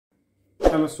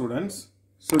Hello students,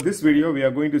 so this video we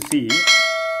are going to see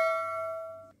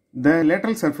the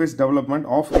lateral surface development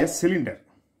of a cylinder.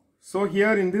 So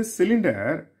here in this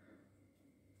cylinder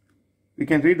we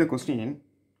can read the question.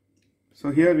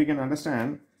 So here we can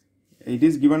understand it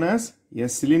is given as a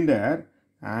cylinder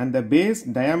and the base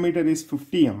diameter is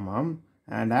 50 mm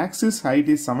and axis height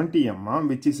is 70 mm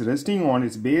which is resting on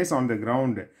its base on the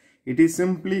ground. It is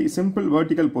simple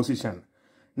vertical position.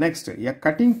 Next, a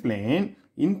cutting plane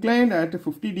inclined at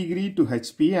 50 degree to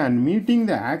HP and meeting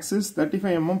the axis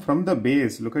 35 mm from the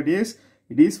base. Look at this,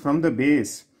 it is from the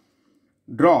base.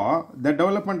 Draw the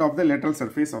development of the lateral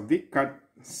surface of the cut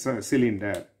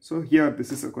cylinder. So here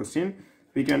this is a question.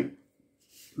 We can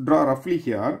draw roughly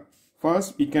here.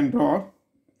 First we can draw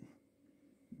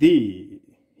the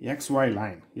XY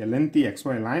line, a lengthy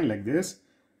XY line like this.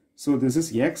 So this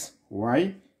is X,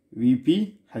 Y,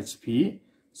 VP, HP.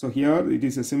 So here it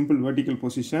is a simple vertical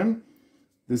position.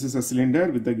 This is a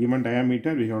cylinder with the given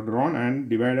diameter we have drawn and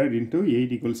divided into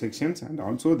 8 equal sections, and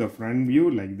also the front view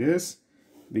like this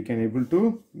we can able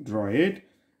to draw it.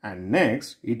 And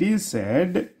next it is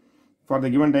said for the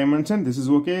given dimension this is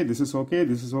okay, this is okay,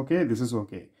 this is okay, this is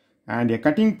okay. And a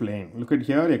cutting plane, look at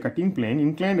here, a cutting plane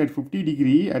inclined at 50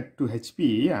 degree to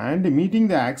HP and meeting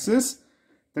the axis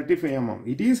 35 mm.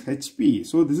 It is HP,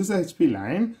 so this is a HP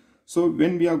line. So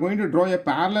when we are going to draw a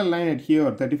parallel line at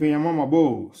here 35 mm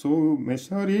above, so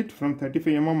measure it from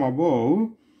 35 mm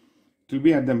above, it will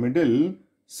be at the middle.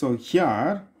 So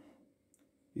here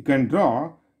you can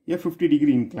draw a 50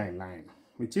 degree inclined line,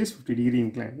 which is 50 degree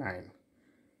inclined line.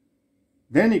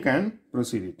 Then you can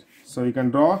proceed it. So you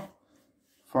can draw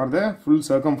for the full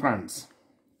circumference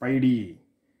pi d.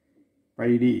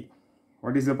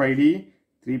 What is the pi d?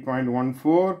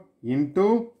 3.14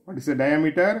 into what is the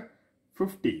diameter?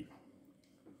 50.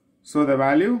 So the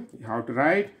value you have to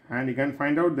write, and you can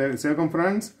find out the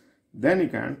circumference. Then you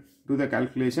can do the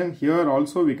calculation. Here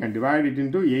also we can divide it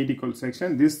into 8 equal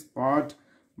sections. This part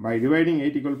by dividing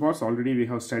 8 equal parts already we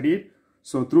have studied.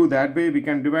 So through that way we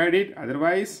can divide it.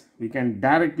 Otherwise we can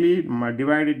directly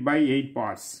divide it by 8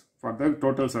 parts for the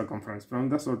total circumference, from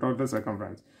the total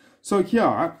circumference. So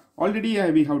here already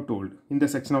we have told in the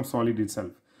section of solid itself.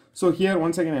 So here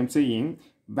once again I am saying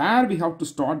where we have to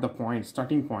start the point,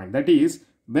 starting point, that is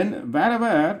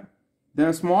wherever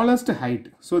the smallest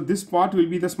height. So this part will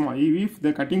be the small, if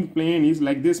the cutting plane is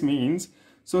like this means,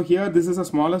 so here this is the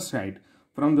smallest height.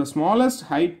 From the smallest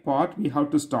height part we have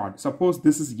to start. Suppose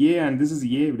this is A and this is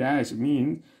A dash,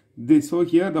 means this. So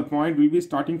here the point will be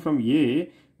starting from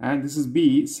A and this is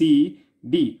B, C,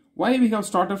 D. Why we have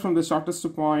started from the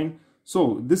shortest point?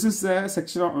 So this is a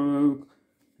section of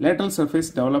lateral surface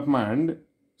development.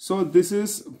 So this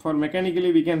is for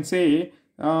mechanically we can say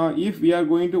if we are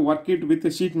going to work it with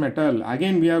a sheet metal,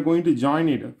 again we are going to join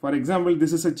it. For example,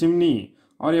 this is a chimney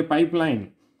or a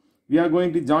pipeline. We are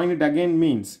going to join it again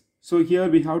means. So here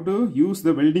we have to use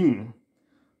the welding.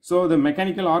 So the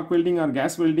mechanical arc welding or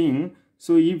gas welding.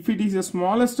 So if it is the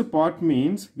smallest part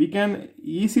means we can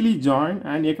easily join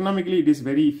and economically it is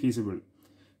very feasible.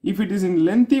 If it is in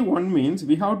lengthy one means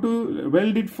we have to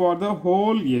weld it for the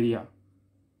whole area.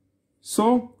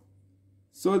 So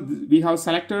we have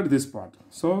selected this part.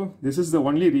 So this is the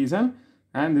only reason,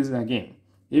 and this is again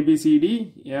A, B, C,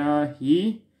 D,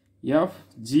 E, F,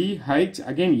 G, H,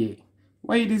 again A.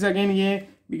 Why it is again A?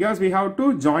 Because we have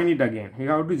to join it again. We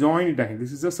have to join it again.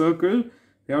 This is a circle.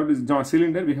 We have to join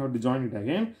cylinder. We have to join it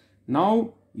again.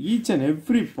 Now each and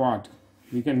every part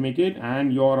we can make it,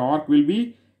 and your arc will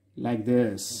be like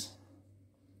this.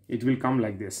 It will come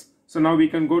like this. So now we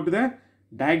can go to the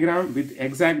diagram with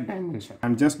exact dimension.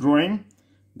 I'm just drawing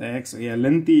the a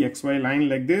lengthy XY line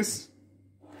like this.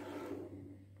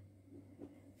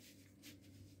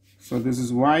 So this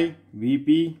is Y,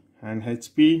 VP and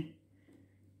HP,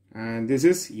 and this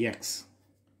is X.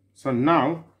 So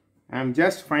now I'm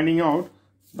just finding out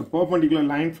the perpendicular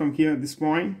line from here, this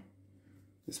point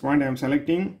I am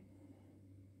selecting,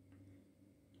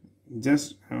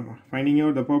 just finding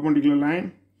out the perpendicular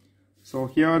line. So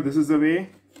here this is the way,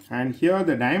 and here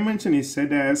the dimension is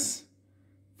set as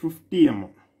 50 mm.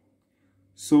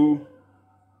 So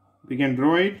we can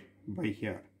draw it by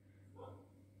here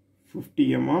 50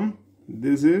 mm.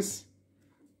 This is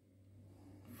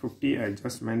 50 I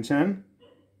just mentioned,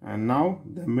 and now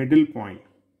the middle point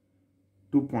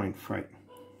 2.5,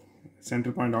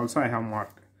 center point also I have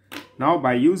marked. Now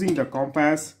by using the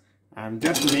compass I am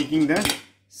just making the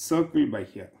circle by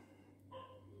here.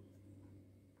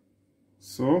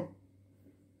 So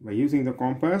by using the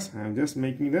compass I am just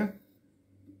making the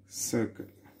circle.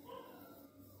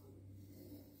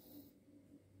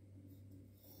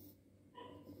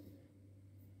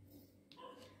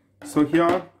 So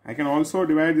here I can also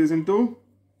divide this into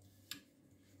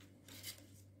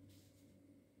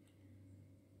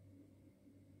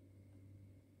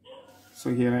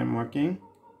so here I am marking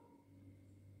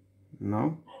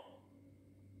now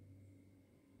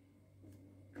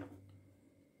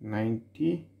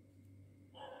 90,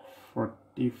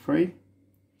 45,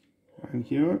 and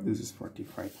here this is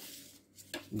 45.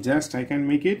 Just I can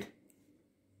make it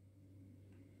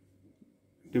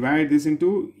divide this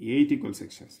into 8 equal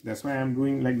sections. That's why I am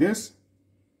doing like this.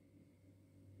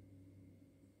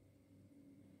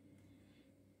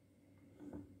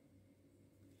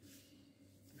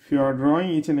 If you are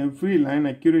drawing each and every line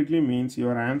accurately, means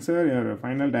your answer, your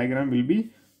final diagram will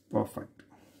be perfect.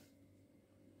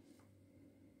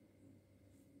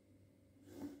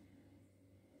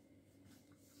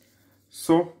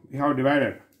 So we have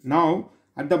divided. Now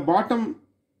at the bottom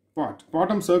part,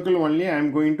 bottom circle only, I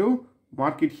am going to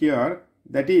mark it here.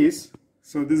 That is,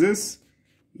 so this is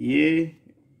A,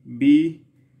 B,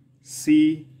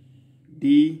 C,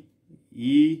 D,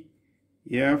 E,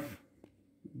 F,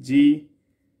 G,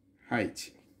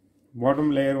 H.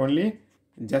 Bottom layer only,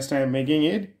 just I am making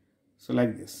it so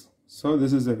like this. So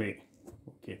this is the way.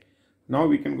 Okay. Now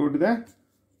we can go to the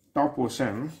top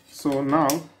portion. So now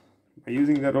by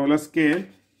using the roller scale,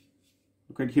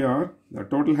 look at here, the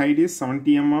total height is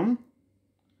 70 mm.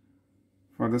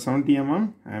 For the 70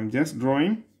 mm, I am just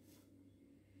drawing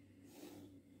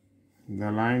the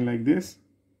line like this.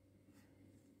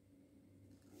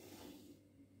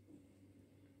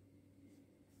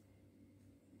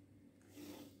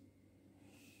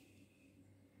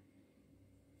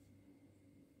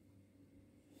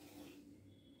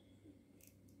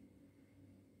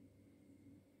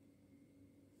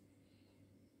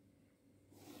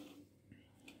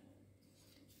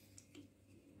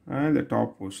 And the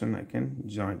top portion I can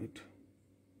join it.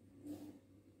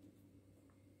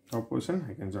 Top portion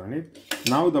I can join it.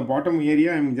 Now the bottom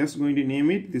area I am just going to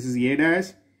name it. This is A dash,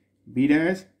 B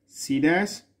dash, C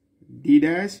dash, D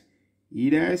dash, E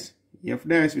dash, F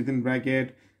dash within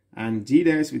bracket, and G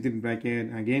dash within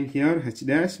bracket. Again here H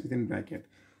dash within bracket.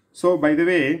 So by the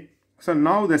way, so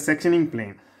now the sectioning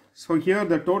plane. So here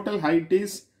the total height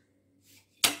is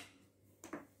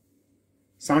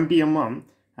 70 mm.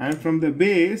 And from the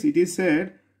base, it is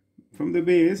said, from the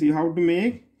base you have to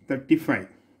make 35.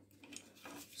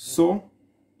 So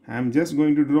I am just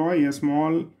going to draw a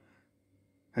small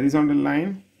horizontal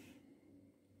line.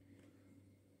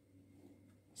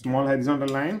 Small horizontal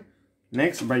line.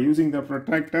 Next, by using the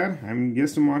protractor, I am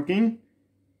just marking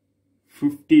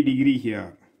 50 degree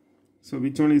here. So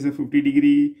which one is the 50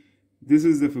 degree? This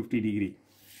is the 50 degree.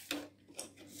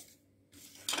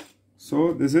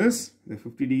 So this is the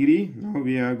 50 degree. Now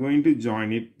we are going to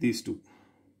join it, these two.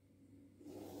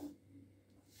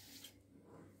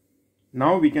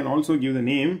 Now we can also give the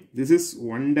name. This is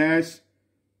 1 dash,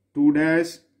 2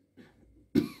 dash,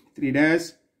 3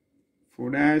 dash, 4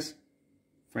 dash,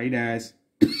 5 dash,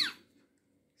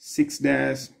 6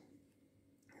 dash,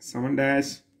 7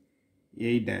 dash,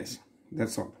 8 dash.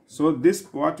 That's all. So this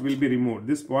part will be removed.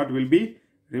 This part will be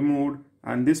removed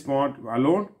and this part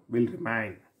alone will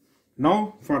remain.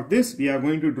 Now for this we are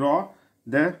going to draw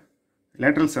the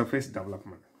lateral surface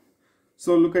development.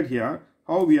 So look at here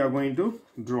how we are going to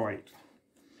draw it.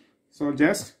 So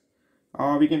just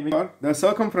we can make the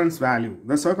circumference value.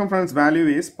 The circumference value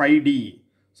is pi d.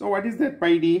 So what is that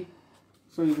pi d?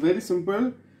 So it's very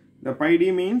simple. The pi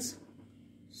d means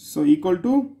so equal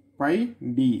to pi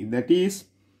d, that is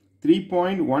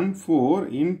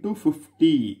 3.14 into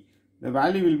 50. The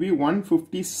value will be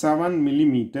 157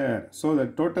 millimeter. So the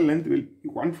total length will be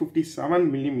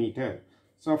 157 millimeter.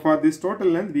 So for this total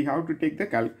length we have to take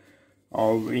the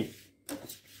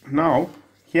now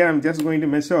here I am just going to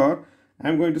measure. I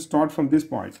am going to start from this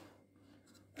point.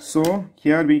 So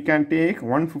here we can take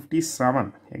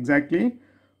 157, exactly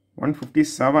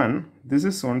 157. This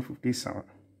is 157.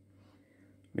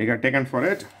 We got taken for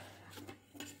it.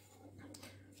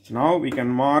 Now we can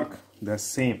mark the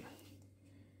same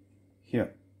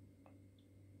here.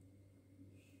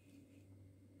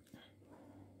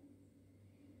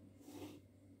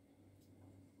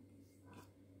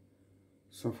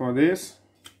 So for this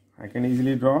I can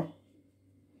easily draw.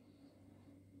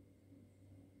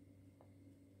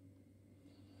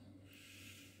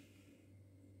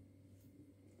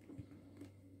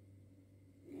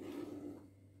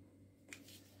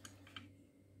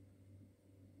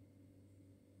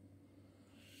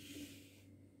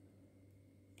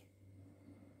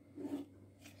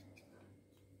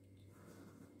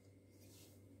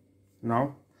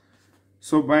 Now,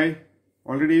 so by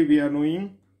already we are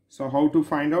knowing, so how to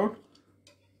find out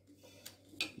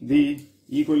the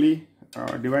equally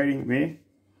dividing way.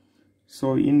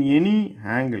 So in any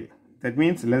angle, that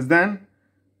means less than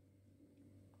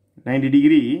 90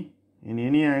 degree, in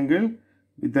any angle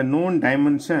with the known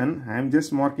dimension, I am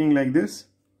just marking like this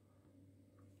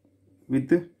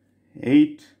with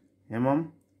 8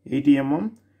 mm, 80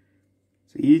 mm.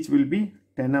 So each will be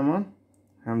 10 mm.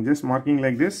 I am just marking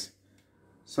like this.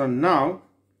 So now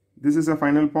this is a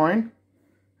final point.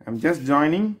 I am just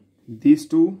joining these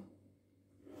two.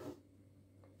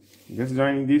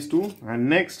 And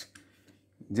next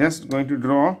just going to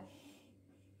draw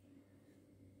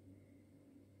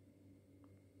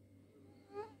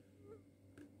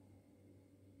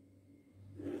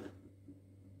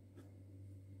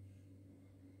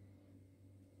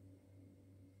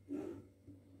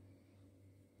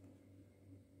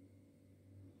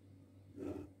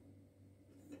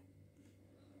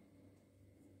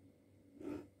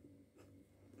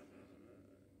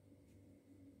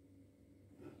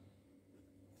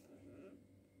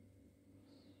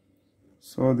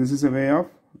So this is a way of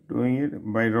doing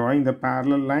it. By drawing the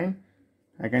parallel line,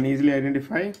 I can easily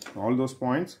identify all those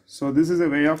points. So this is a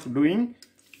way of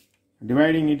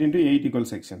dividing it into 8 equal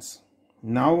sections.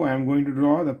 Now I am going to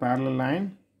draw the parallel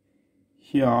line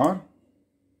here.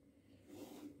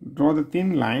 Draw the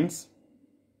thin lines.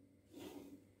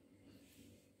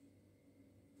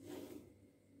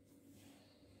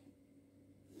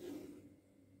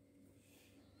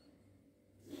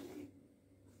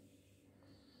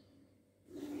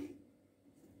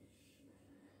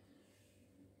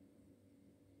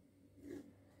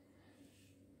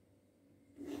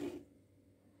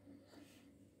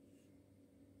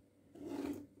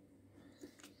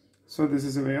 So this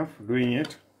is a way of doing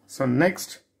it. So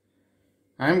next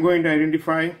I am going to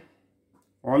identify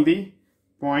all the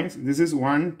points. This is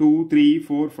 1, 2, 3,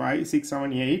 4, 5, 6,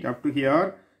 7, 8. Up to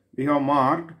here we have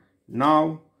marked.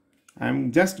 Now I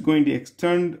am just going to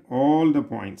extend all the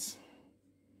points.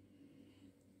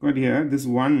 Got here this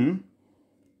 1.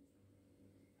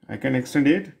 I can extend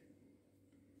it.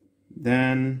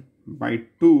 Then by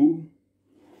 2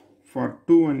 for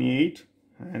 2 and 8.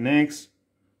 And next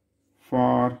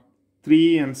for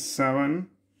 3 and 7,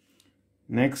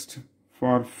 next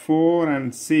for 4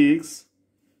 and 6,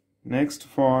 next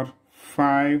for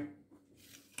 5.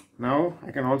 Now I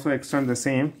can also extend the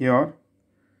same here.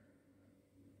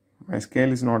 My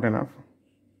scale is not enough.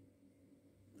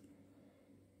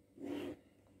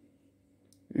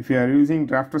 If you are using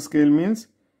drafter scale, means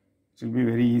it will be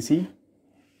very easy.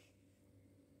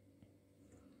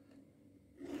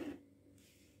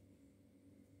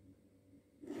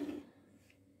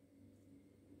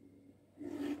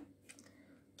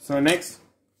 So next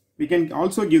we can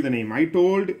also give the name. I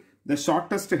told the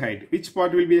shortest height. Which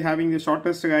part will be having the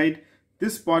shortest height?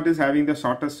 This part is having the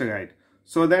shortest height.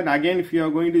 So that again, if you are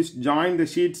going to join the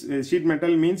sheet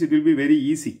metal, means it will be very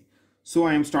easy. So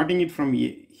I am starting it from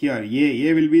here.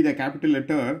 A will be the capital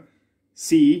letter.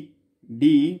 C,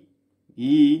 D,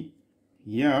 E,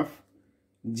 F,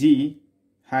 G,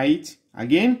 H,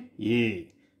 again A.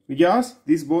 Because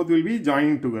these both will be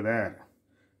joining together.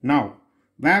 Now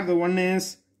where the 1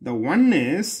 is? The 1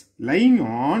 is lying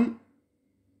on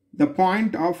the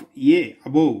point of A,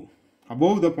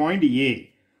 above the point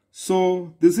A.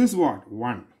 So this is what?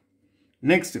 1.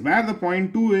 Next, where the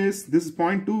point 2 is? This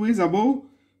point 2 is above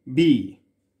B.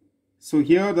 So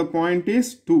here the point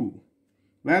is 2.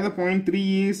 Where the point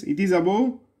 3 is? It is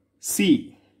above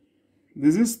C.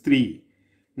 This is 3.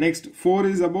 Next, 4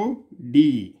 is above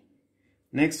D.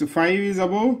 Next, 5 is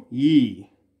above E.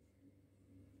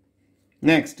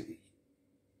 Next,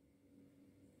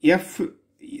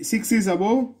 F6 is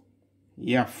above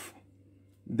F.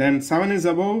 Then 7 is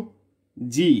above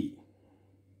G.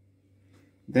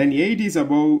 Then 8 is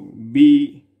above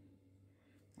B.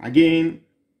 Again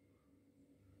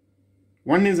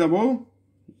 1 is above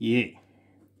A.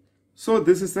 So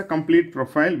this is the complete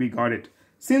profile. We got it.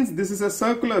 Since this is a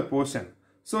circular portion,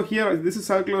 so here this is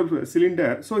circular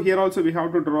cylinder, so here also we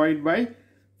have to draw it by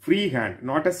freehand,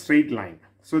 not a straight line.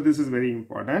 So this is very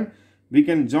important. We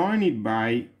can join it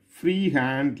by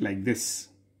freehand like this.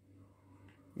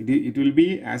 It will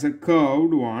be as a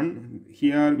curved one.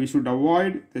 Here we should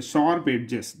avoid the sharp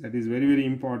edges. That is very, very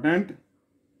important.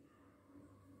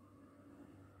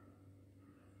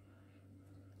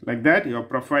 Like that your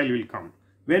profile will come.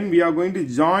 When we are going to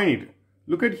join it,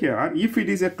 look at here. If it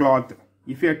is a cloth,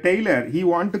 if a tailor, he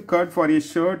want to cut for a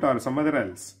shirt or some other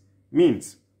else,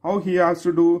 means how he has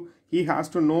to do? He has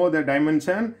to know the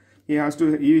dimension. He has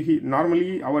to,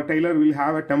 normally our tailor will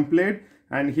have a template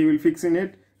and he will fix in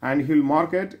it and he will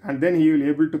mark it and then he will be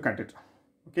able to cut it.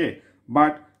 Okay,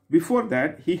 but before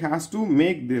that he has to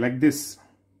make like this.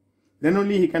 then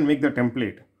only he can make the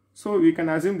template. So we can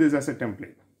assume this as a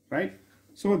template, right?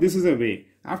 So this is a way.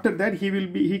 After that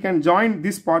he can join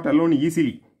this part alone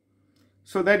easily,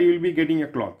 so that you will be getting a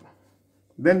cloth.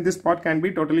 Then this part can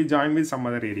be totally joined with some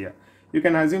other area. You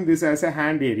can assume this as a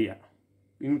hand area.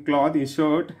 In cloth, in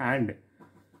shirt, hand.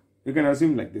 You can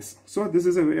assume like this. So this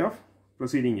is a way of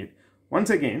proceeding it. Once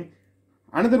again,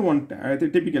 another one, the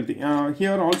typical thing.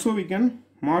 Here also we can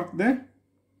mark the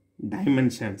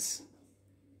dimensions.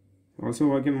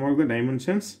 Also I can mark the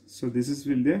dimensions. So this is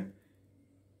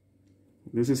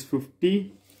this is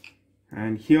 50,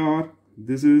 and here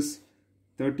this is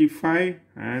 35,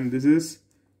 and this is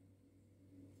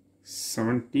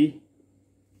 70.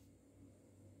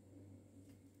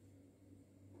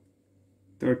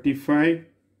 35,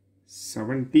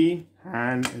 70,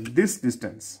 and this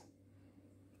distance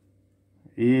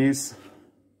is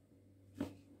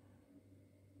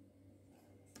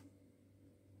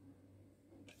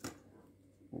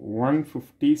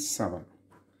 157.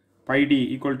 Pi d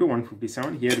equal to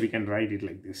 157. Here we can write it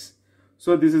like this.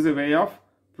 So this is a way of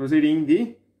proceeding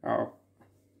the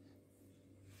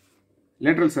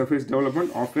lateral surface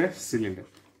development of a cylinder.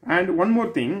 And one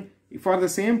more thing, for the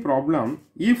same problem,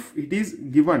 if it is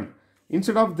given,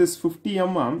 instead of this 50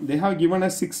 mm, they have given a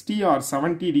 60 or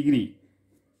 70 degree.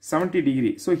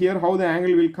 So here how the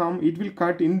angle will come, it will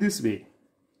cut in this way.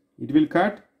 It will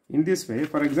cut in this way.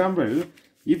 For example,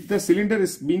 if the cylinder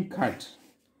is being cut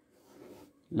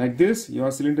like this,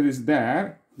 your cylinder is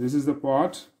there, this is the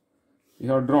part you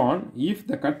have drawn. If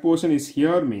the cut portion is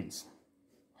here, means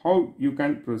how you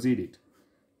can proceed it.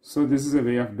 So this is a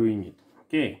way of doing it.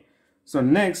 Okay. So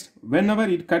next, whenever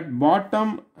it cut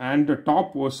bottom and the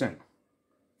top portion,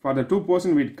 for the two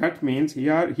portion we cut means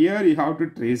here you have to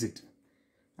trace it.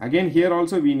 Again here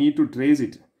also we need to trace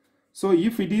it. So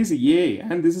if it is A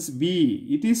and this is B,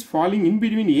 it is falling in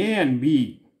between A and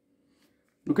B.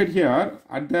 Look at here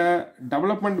at the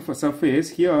development for surface,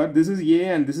 here this is A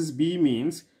and this is B,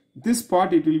 means this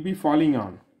part it will be falling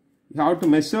on. You have to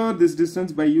measure this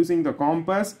distance by using the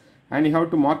compass, and you have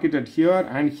to mark it at here,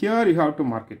 and here you have to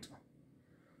mark it.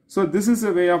 So this is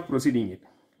a way of proceeding it.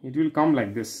 It will come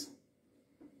like this.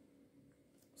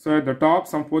 So at the top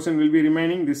some portion will be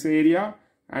remaining, this area,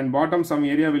 and bottom some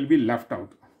area will be left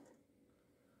out.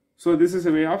 So this is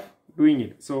a way of doing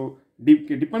it. So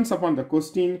it depends upon the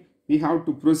question, we have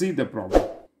to proceed the problem.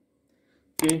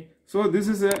 Okay. So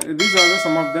these are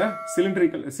some of the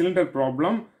cylinder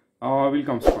problem will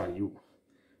comes for you.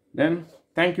 Then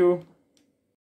thank you.